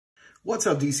What's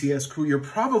up, DCS Crew? You're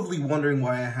probably wondering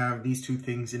why I have these two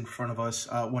things in front of us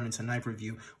when it's a knife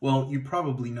review. Well, you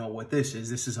probably know what this is.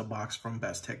 This is a box from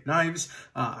Bestech Knives.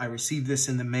 I received this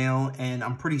in the mail, and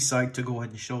I'm pretty psyched to go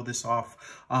ahead and show this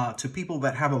off to people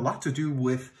that have a lot to do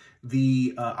with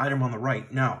the item on the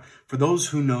right. Now, for those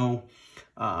who know,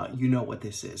 you know what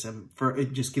this is. And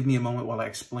just give me a moment while I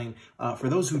explain. For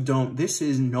those who don't, this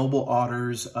is Noble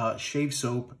Otter's shave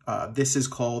soap. This is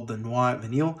called the Noir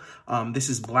Vanille. This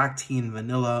is black tea and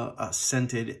vanilla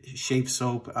scented shave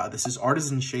soap. This is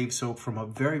artisan shave soap from a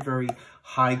very, very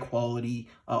high quality,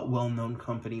 well-known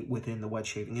company within the wet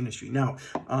shaving industry. Now,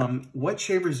 wet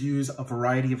shavers use a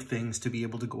variety of things to be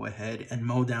able to go ahead and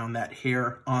mow down that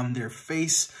hair on their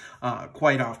face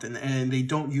quite often. And they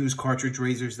don't use cartridge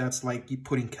razors. That's like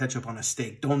putting ketchup on a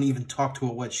steak. Don't even talk to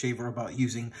a wet shaver about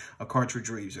using a cartridge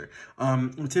razor.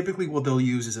 Typically what they'll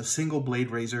use is a single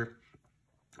blade razor,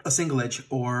 a single edge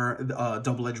or a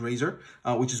double edge razor,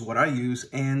 which is what I use.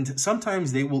 And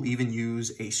sometimes they will even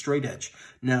use a straight edge.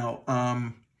 Now,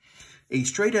 a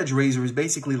straight edge razor is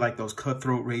basically like those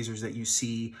cutthroat razors that you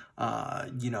see,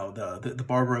 you know, the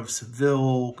Barber of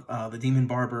Seville, the Demon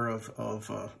Barber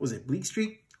of was it Bleak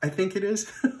Street? I think it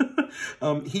is.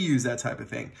 He used that type of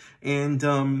thing. And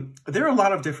there are a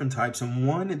lot of different types. And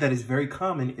one that is very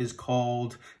common is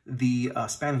called the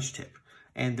Spanish tip.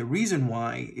 And the reason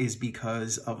why is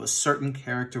because of a certain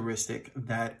characteristic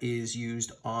that is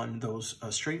used on those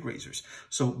straight razors.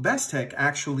 So Bestech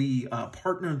actually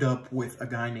partnered up with a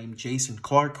guy named Jason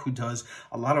Clark, who does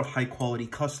a lot of high quality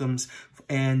customs,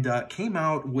 and came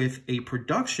out with a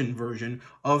production version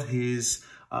of his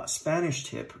Spanish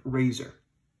tip razor.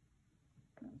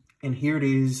 And here it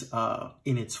is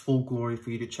in its full glory for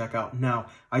you to check out. Now,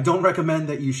 I don't recommend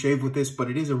that you shave with this, but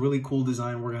it is a really cool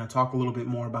design. We're going to talk a little bit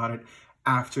more about it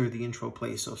after the intro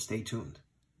plays, so stay tuned.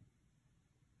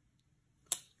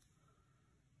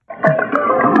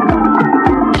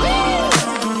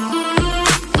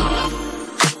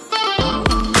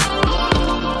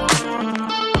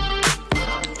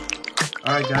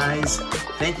 All right, guys,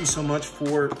 thank you so much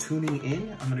for tuning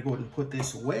in. I'm gonna go ahead and put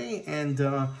this away. And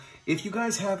if you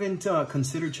guys haven't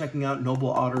considered checking out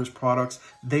Noble Otter's products,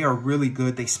 they are really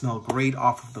good. They smell great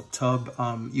off of the tub.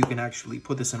 You can actually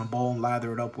put this in a bowl and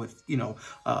lather it up with, you know,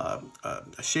 a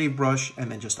shave brush, and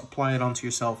then just apply it onto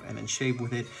yourself and then shave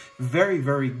with it. Very,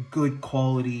 very good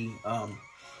quality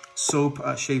soap,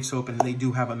 shave soap, and they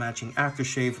do have a matching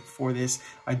aftershave for this.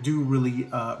 I do really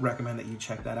recommend that you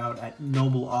check that out at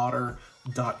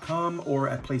nobleotter.com or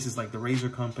at places like the Razor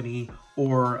Company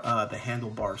or the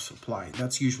Handlebar Supply.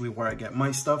 That's usually where I get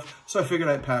my stuff, so I figured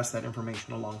I'd pass that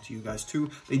information along to you guys too.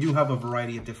 They do have a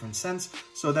variety of different scents,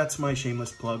 so that's my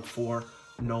shameless plug for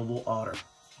Noble Otter.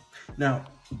 Now,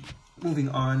 moving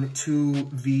on to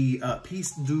the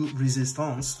piece de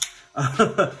resistance.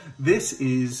 This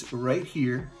is right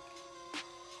here.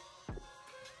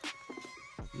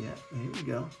 Yeah, there we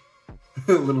go.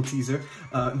 A little teaser.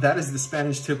 That is the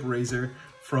Spanish tip razor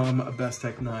from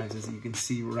Bestech Knives, as you can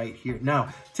see right here.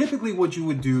 Now, typically what you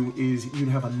would do is you'd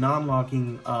have a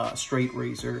non-locking straight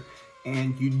razor,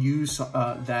 and you'd use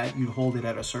that, you'd hold it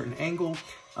at a certain angle.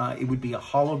 It would be a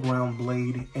hollow ground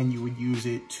blade, and you would use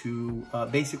it to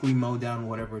basically mow down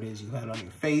whatever it is you had on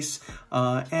your face.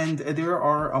 And there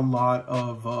are a lot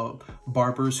of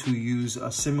barbers who use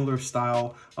a similar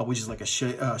style, which is like a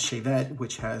shavette,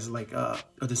 which has like a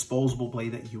disposable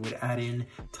blade that you would add in,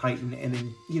 tighten, and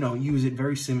then, you know, use it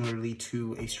very similarly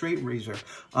to a straight razor.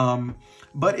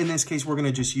 But in this case, we're going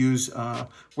to just use,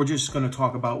 we're just going to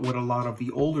talk about what a lot of the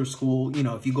older school, you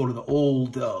know, if you go to the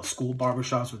old school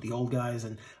barbershops with the old guys,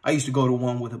 and I used to go to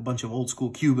one with a bunch of old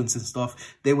school Cubans and stuff,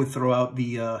 they would throw out the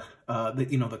you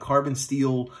know, the carbon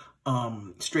steel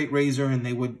straight razor, and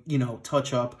they would, you know,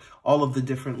 touch up all of the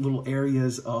different little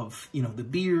areas of, you know, the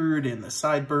beard and the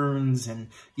sideburns, and,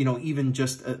 you know, even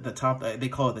just the top, they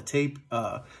call it the tape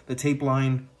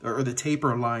line, or the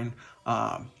taper line,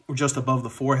 just above the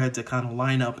forehead, to kind of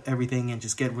line up everything and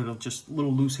just get rid of just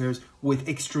little loose hairs with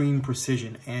extreme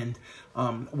precision. And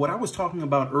what I was talking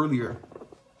about earlier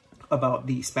about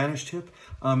the Spanish tip,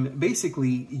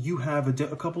 basically you have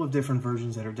a couple of different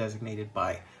versions that are designated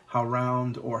by how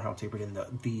round or how tapered in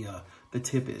the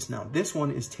tip is. Now, this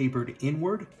one is tapered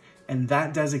inward, and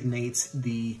that designates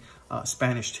the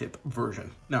Spanish tip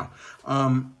version. Now,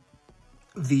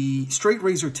 the straight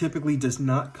razor typically does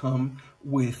not come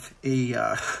with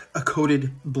a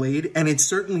coated blade, and it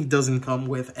certainly doesn't come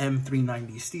with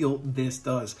M390 steel. This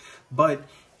does, but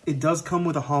it does come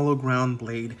with a hollow ground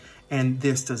blade, and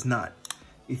this does not.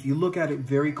 If you look at it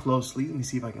very closely, let me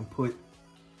see if I can put,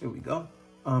 there we go.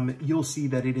 you'll see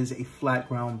that it is a flat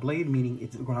ground blade, meaning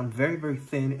it's ground very, very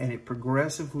thin, and it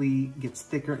progressively gets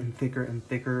thicker and thicker and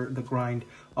thicker, the grind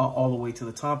all the way to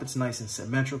the top. It's nice and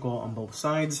symmetrical on both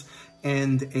sides.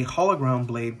 And a hollow ground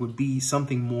blade would be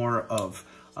something more of,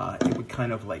 it would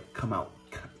kind of like come out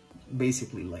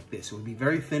basically like this. It would be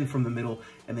very thin from the middle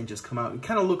and then just come out and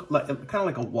kind of look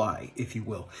like a Y, if you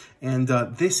will. And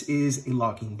this is a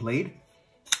locking blade.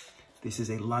 This is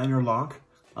a liner lock.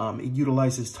 It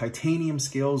utilizes titanium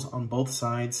scales on both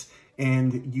sides,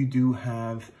 and you do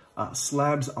have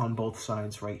slabs on both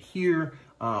sides right here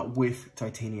with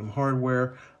titanium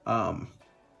hardware.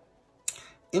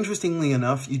 Interestingly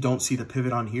enough, you don't see the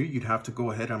pivot on here. You'd have to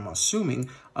go ahead, I'm assuming,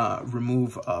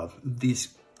 remove these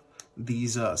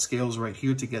scales right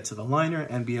here to get to the liner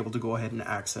and be able to go ahead and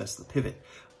access the pivot.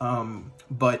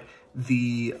 But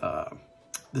the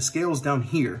scales down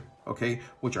here, okay,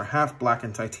 which are half black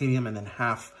and titanium and then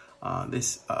half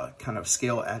this kind of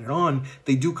scale added on,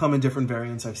 they do come in different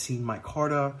variants. I've seen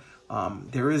micarta.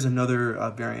 There is another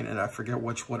variant, and I forget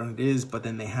which one it is, but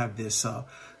then they have this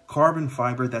carbon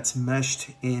fiber that's meshed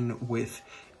in with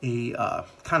a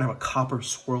kind of a copper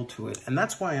swirl to it. And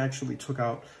that's why I actually took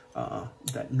out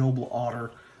that Noble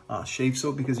Otter shave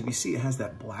soap, because if you see, it has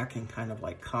that black and kind of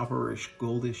like copperish,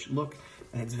 goldish look.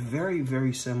 And it's very,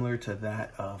 very similar to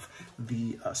that of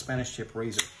the Spanish tip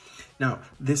razor. Now,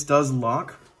 this does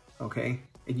lock, okay?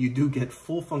 And you do get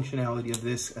full functionality of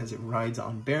this as it rides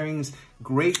on bearings.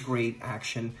 Great, great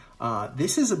action.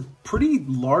 This is a pretty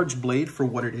large blade for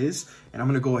what it is. And I'm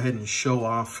gonna go ahead and show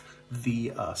off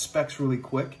the specs really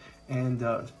quick. And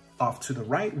off to the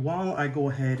right, while I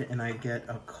go ahead and I get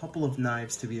a couple of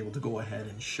knives to be able to go ahead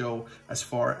and show as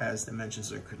far as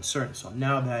dimensions are concerned. So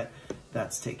now that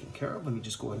that's taken care of, let me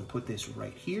just go ahead and put this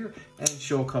right here and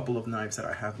show a couple of knives that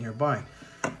I have nearby.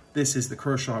 This is the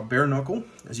Kershaw bare knuckle.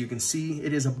 As you can see,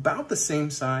 it is about the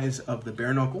same size of the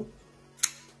bare knuckle.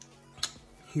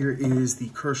 Here is the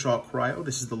Kershaw Cryo.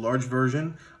 This is the large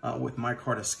version with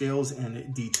micarta scales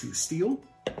and D2 steel.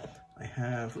 I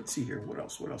have, let's see here, what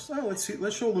else? Oh, let's see,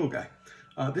 let's show a little guy.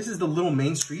 This is the little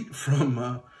Main Street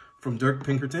from Dirk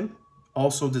Pinkerton,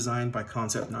 also designed by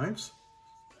Concept Knives.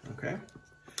 Okay,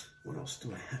 what else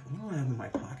do I have? What do I have in my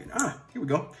pocket? Ah, here we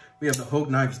go. We have the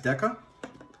Hogue Knives Deca,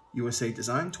 USA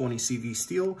design, 20 CV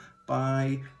steel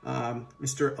by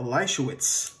Mr.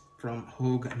 Elishewitz from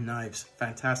Hogue Knives.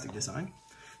 Fantastic design.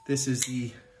 This is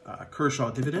the Kershaw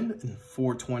Dividend in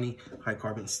 420 high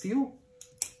carbon steel.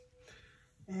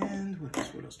 And what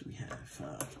else do we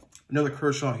have? Another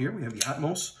Kershaw here. We have the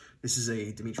Atmos. This is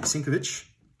a Dmitry Sinkovich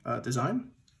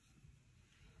design.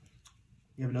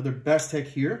 We have another Bestech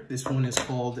here. This one is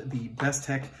called the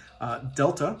Bestech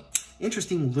Delta.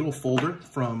 Interesting little folder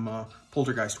from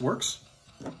Poltergeist Works.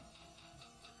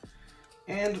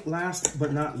 And last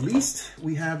but not least,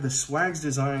 we have the Swags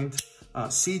designed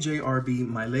CJRB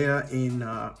Mylea in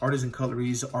Artisan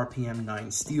Cutlery's RPM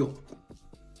 9 steel.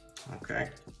 Okay,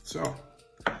 so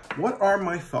what are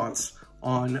my thoughts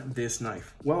on this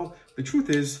knife? Well, the truth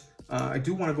is, I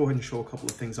do want to go ahead and show a couple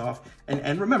of things off.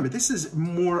 And remember, this is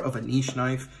more of a niche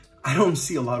knife. I don't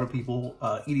see a lot of people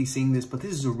EDCing this, but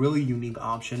this is a really unique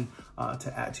option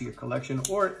to add to your collection.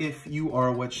 Or if you are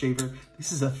a wet shaver,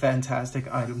 this is a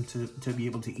fantastic item to be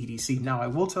able to EDC. Now, I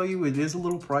will tell you, it is a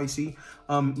little pricey,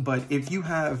 but if you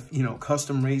have, you know,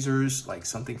 custom razors, like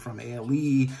something from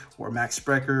ALE or Max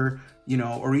Sprecher, you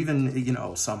know, or even, you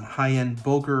know, some high-end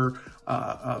Boker,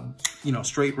 you know,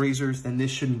 straight razors, then this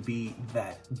shouldn't be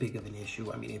that big of an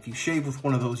issue. I mean, if you shave with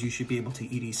one of those, you should be able to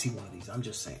EDC one of these. I'm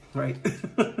just saying, right?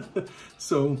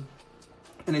 So,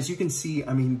 and as you can see,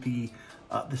 I mean,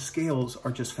 the scales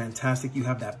are just fantastic. You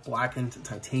have that blackened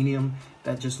titanium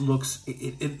that just looks,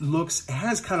 it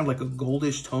has kind of like a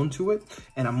goldish tone to it.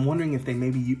 And I'm wondering if they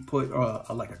maybe put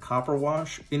like a copper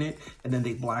wash in it and then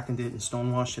they blackened it and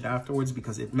stone washed it afterwards,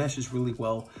 because it meshes really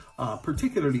well,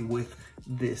 particularly with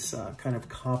this kind of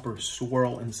copper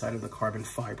swirl inside of the carbon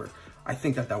fiber. I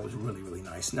think that was really, really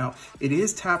nice. Now, it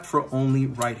is tapped for only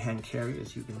right-hand carry,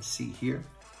 as you can see here.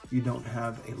 You don't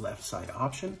have a left side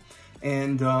option.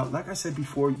 And like I said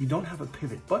before, you don't have a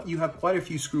pivot, but you have quite a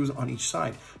few screws on each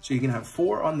side. So you can have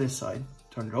 4 on this side,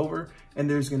 turn it over, and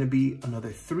there's gonna be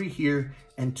another 3 here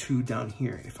and 2 down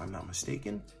here, if I'm not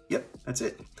mistaken. Yep, that's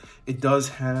it. It does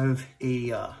have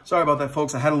a, sorry about that,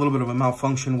 folks. I had a little bit of a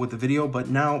malfunction with the video, but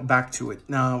now back to it.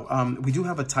 Now, we do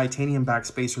have a titanium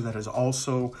backspacer that is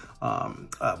also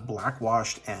black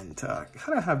washed and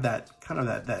kind of have that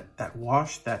that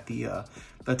wash that the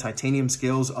titanium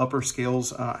scales, upper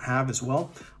scales have as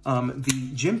well.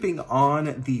 The jimping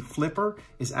on the flipper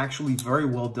is actually very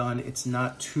well done. It's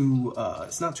not too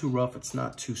rough. It's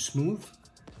not too smooth.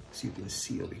 So you can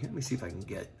see over here. Let me see if I can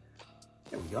get,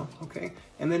 there we go, okay.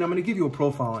 And then I'm gonna give you a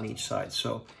profile on each side.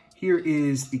 So here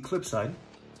is the clip side.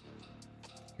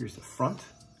 Here's the front.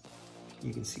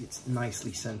 You can see it's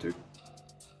nicely centered.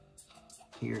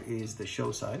 Here is the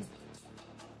show side.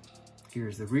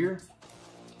 Here's the rear.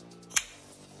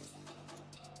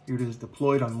 Here it is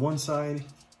deployed on one side,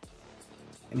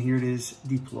 and here it is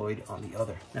deployed on the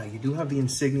other. Now you do have the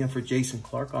insignia for Jason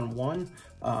Clark on one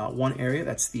area.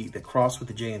 That's the cross with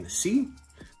the J and the C,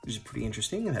 which is pretty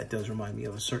interesting, and that does remind me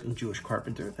of a certain Jewish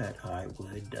carpenter that I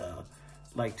would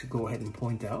like to go ahead and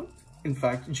point out. In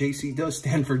fact, JC does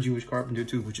stand for Jewish carpenter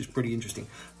too, which is pretty interesting.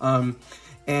 And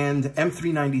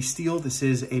M390 steel. This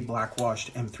is a black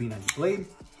washed M390 blade.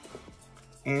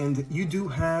 And you do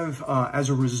have, as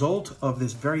a result of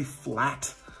this very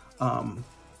flat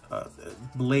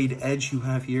blade edge you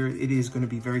have here, it is going to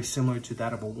be very similar to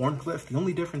that of a Wharncliffe. The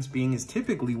only difference being is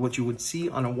typically what you would see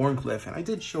on a Wharncliffe, and I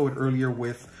did show it earlier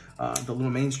with the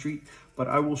little Main Street, but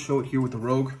I will show it here with the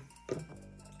Rogue,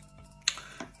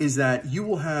 is that you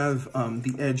will have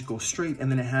the edge go straight,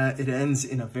 and then it ends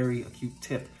in a very acute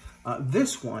tip.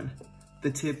 This one,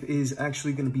 the tip is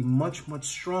actually going to be much, much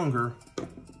stronger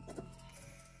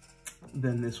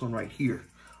than this one right here.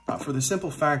 For the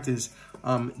simple fact is,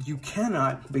 you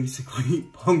cannot basically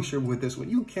puncture with this one.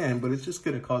 You can, but it's just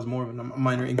going to cause more of a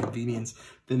minor inconvenience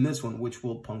than this one, which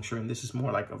will puncture. And this is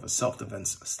more like of a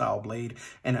self-defense style blade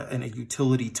and a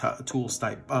utility tools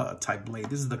type blade.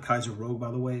 This is the Kaiser Rogue,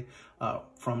 by the way,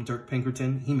 from Dirk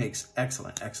Pinkerton. He makes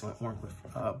excellent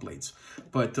Wharncliffe blades.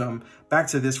 But back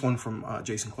to this one from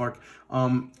Jason Clark.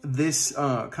 This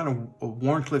kind of a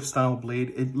Wharncliffe style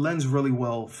blade, it lends really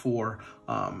well for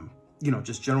you know,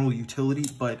 just general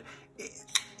utility, but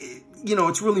you know,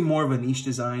 it's really more of a niche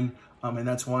design, and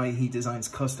that's why he designs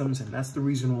customs, and that's the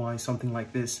reason why something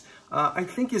like this, I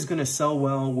think, is going to sell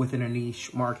well within a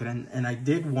niche market. And I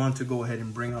did want to go ahead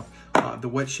and bring up the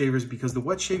wet shavers, because the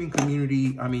wet shaving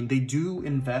community, I mean, they do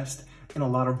invest in a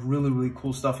lot of really, really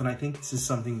cool stuff, and I think this is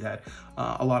something that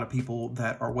a lot of people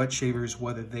that are wet shavers,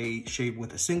 whether they shave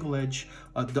with a single edge,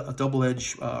 a double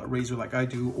edge razor like I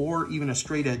do, or even a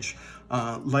straight edge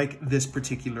like this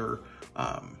particular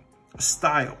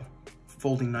style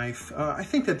folding knife, I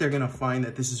think that they're going to find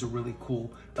that this is a really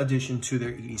cool addition to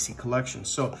their EDC collection.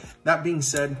 So that being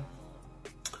said,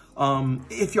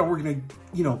 if y'all were going to,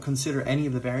 you know, consider any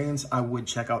of the variants, I would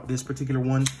check out this particular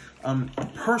one.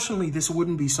 Personally, this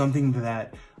wouldn't be something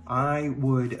that I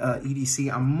would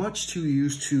EDC. I'm much too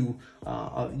used to,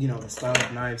 you know, the style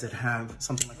of knives that have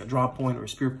something like a drop point or a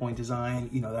spear point design,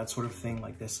 you know, that sort of thing,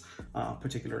 like this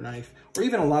particular knife, or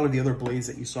even a lot of the other blades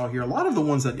that you saw here. A lot of the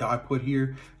ones that I put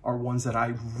here are ones that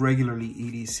I regularly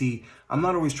EDC. I'm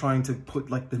not always trying to put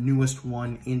like the newest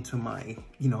one into my,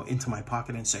 you know, into my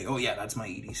pocket and say, oh yeah, that's my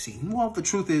EDC. Well, the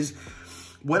truth is,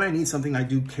 when I need something, I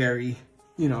do carry,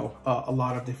 you know, a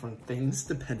lot of different things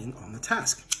depending on the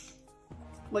task.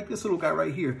 Like this little guy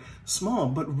right here, small,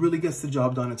 but really gets the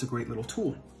job done. It's a great little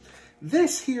tool.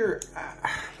 This here,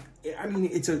 I mean,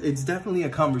 it's definitely a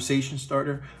conversation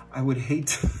starter. I would hate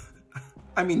to,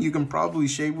 I mean, you can probably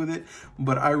shave with it,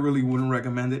 but I really wouldn't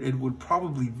recommend it. It would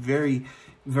probably very,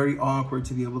 very awkward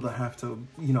to be able to have to,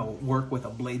 you know, work with a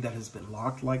blade that has been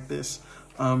locked like this.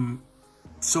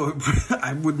 So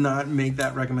I would not make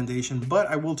that recommendation, but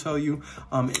I will tell you,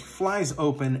 it flies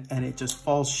open and it just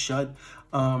falls shut.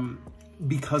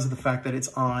 Because of the fact that it's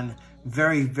on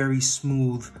very, very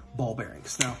smooth ball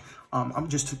bearings. Now, I'm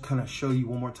just to kind of show you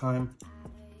one more time.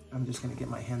 I'm just going to get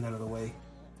my hand out of the way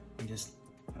and just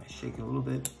shake it a little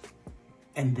bit.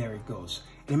 And there it goes.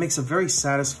 And it makes a very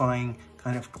satisfying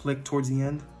kind of click towards the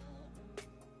end.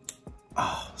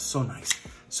 Oh, so nice.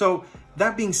 So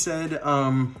that being said,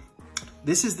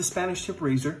 this is the Spanish tip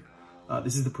razor.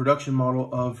 This is the production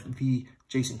model of the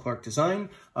Jason Clark design.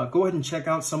 Go ahead and check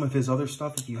out some of his other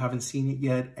stuff if you haven't seen it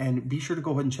yet, and be sure to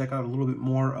go ahead and check out a little bit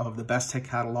more of the Bestech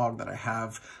catalog that I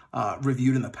have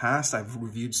reviewed in the past. I've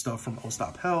reviewed stuff from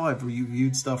Ostap Hell, I've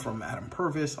reviewed stuff from Adam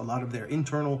Purvis, a lot of their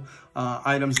internal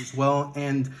items as well,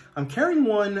 and I'm carrying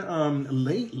one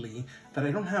lately that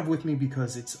I don't have with me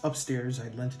because it's upstairs. I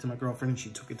lent it to my girlfriend and she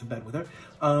took it to bed with her.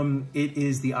 It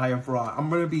is the Eye of Ra. I'm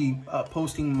going to be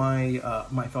posting my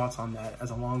my thoughts on that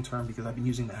as a long term because I've been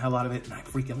using the hell out of it and I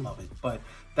freaking love it. But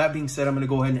that being said, I'm going to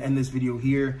go ahead and end this video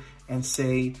here and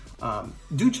say,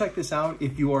 do check this out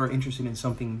if you are interested in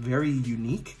something very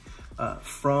unique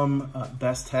from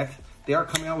Bestech. They are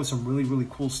coming out with some really, really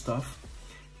cool stuff.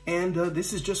 And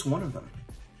this is just one of them.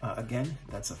 Again,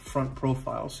 that's a front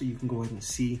profile, so you can go ahead and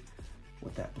see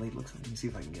what that blade looks like. Let me see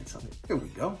if I can get something. There we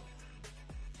go.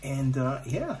 And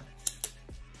yeah,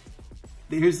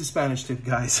 here's the Spanish tip,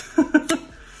 guys.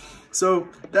 So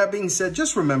that being said,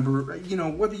 just remember, you know,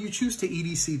 whether you choose to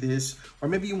EDC this, or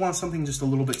maybe you want something just a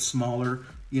little bit smaller,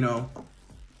 you know,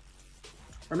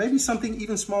 or maybe something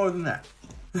even smaller than that.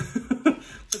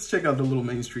 Let's check out the little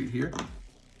main street here.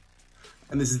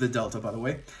 And this is the Delta, by the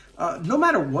way. No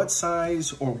matter what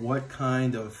size or what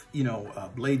kind of, you know,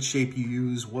 blade shape you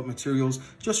use, what materials,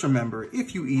 just remember,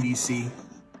 if you EDC,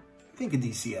 think of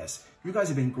DCS. You guys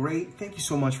have been great. Thank you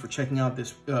so much for checking out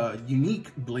this unique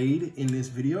blade in this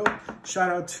video. Shout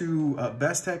out to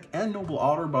Bestech and Noble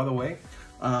Otter, by the way,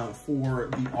 for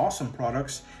the awesome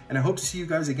products. And I hope to see you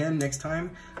guys again next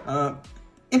time.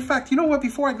 In fact, you know what?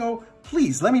 Before I go,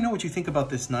 please let me know what you think about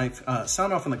this knife.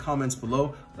 Sound off in the comments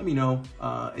below. Let me know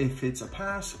if it's a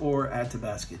pass or add to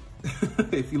basket.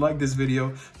 If you like this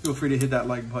video, feel free to hit that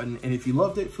like button. And if you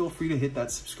loved it, feel free to hit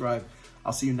that subscribe.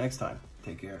 I'll see you next time.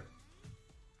 Take care.